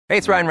Hey,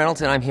 it's Ryan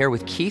Reynolds, and I'm here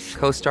with Keith,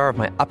 co-star of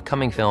my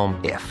upcoming film,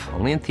 If,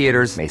 only in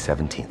theaters May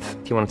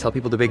 17th. Do you want to tell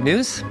people the big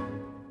news?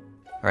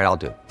 All right, I'll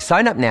do it.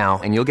 Sign up now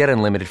and you'll get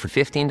unlimited for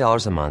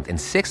 $15 a month and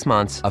 6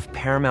 months of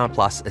Paramount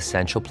Plus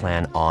Essential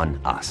Plan on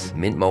us.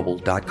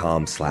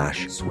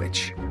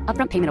 MintMobile.com/switch.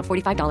 Upfront payment of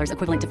 $45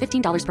 equivalent to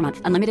 $15 per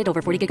month. Unlimited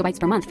over 40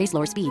 gigabytes per month. Face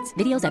lower speeds.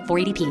 Videos at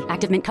 480p.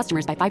 Active Mint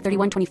customers by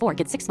 531.24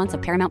 get 6 months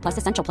of Paramount Plus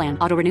Essential Plan.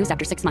 Auto renews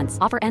after 6 months.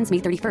 Offer ends May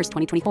 31st,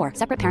 2024.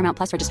 Separate Paramount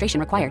Plus registration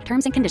required.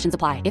 Terms and conditions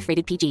apply if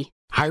rated PG.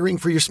 Hiring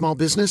for your small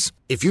business?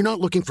 If you're not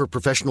looking for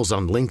professionals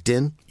on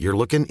LinkedIn, you're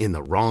looking in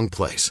the wrong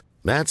place.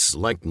 That's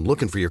like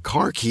looking for your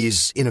car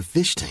keys in a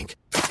fish tank.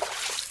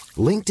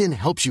 LinkedIn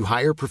helps you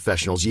hire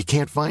professionals you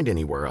can't find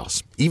anywhere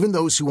else, even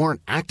those who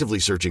aren't actively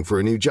searching for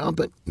a new job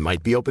but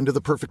might be open to the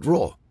perfect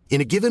role.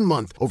 In a given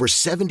month, over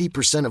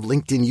 70% of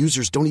LinkedIn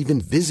users don't even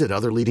visit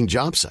other leading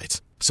job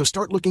sites. So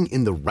start looking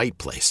in the right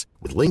place.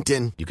 With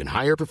LinkedIn, you can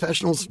hire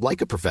professionals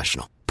like a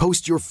professional.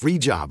 Post your free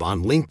job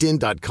on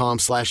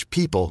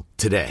linkedin.com/people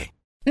today.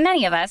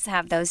 Many of us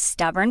have those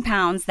stubborn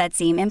pounds that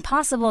seem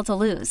impossible to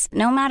lose,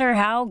 no matter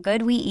how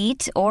good we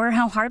eat or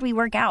how hard we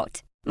work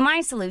out. My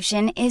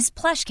solution is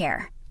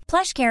PlushCare.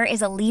 PlushCare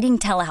is a leading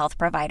telehealth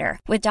provider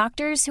with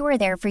doctors who are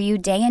there for you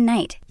day and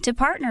night to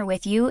partner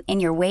with you in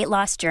your weight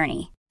loss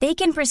journey. They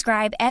can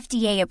prescribe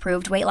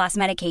FDA-approved weight loss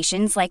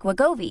medications like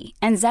Wegovy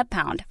and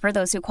Zepbound for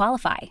those who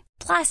qualify.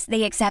 Plus,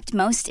 they accept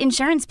most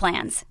insurance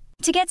plans.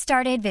 To get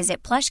started,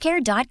 visit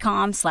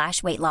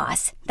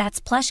plushcare.com/weightloss.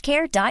 That's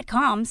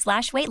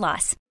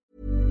plushcare.com/weightloss.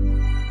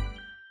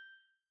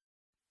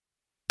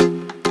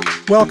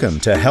 Welcome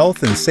to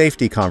Health and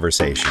Safety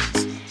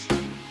Conversations.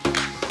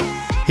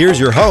 Here's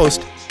your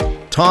host,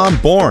 Tom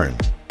Bourne.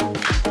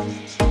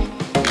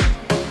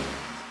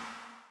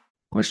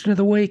 Question of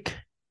the week,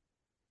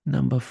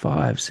 number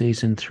 5,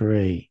 season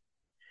 3.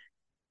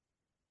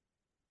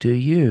 Do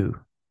you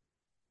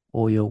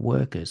or your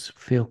workers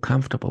feel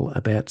comfortable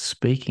about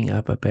speaking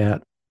up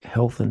about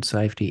health and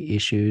safety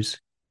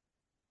issues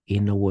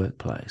in the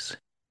workplace?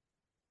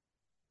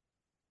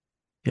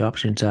 The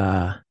options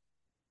are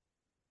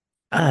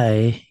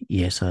A,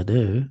 yes I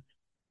do,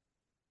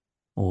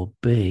 or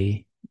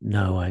B,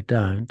 no I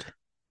don't,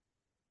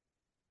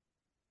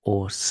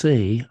 or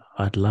C,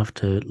 I'd love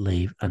to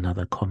leave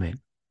another comment.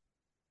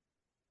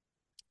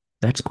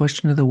 That's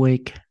question of the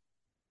week.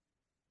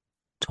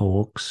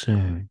 Talk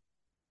soon.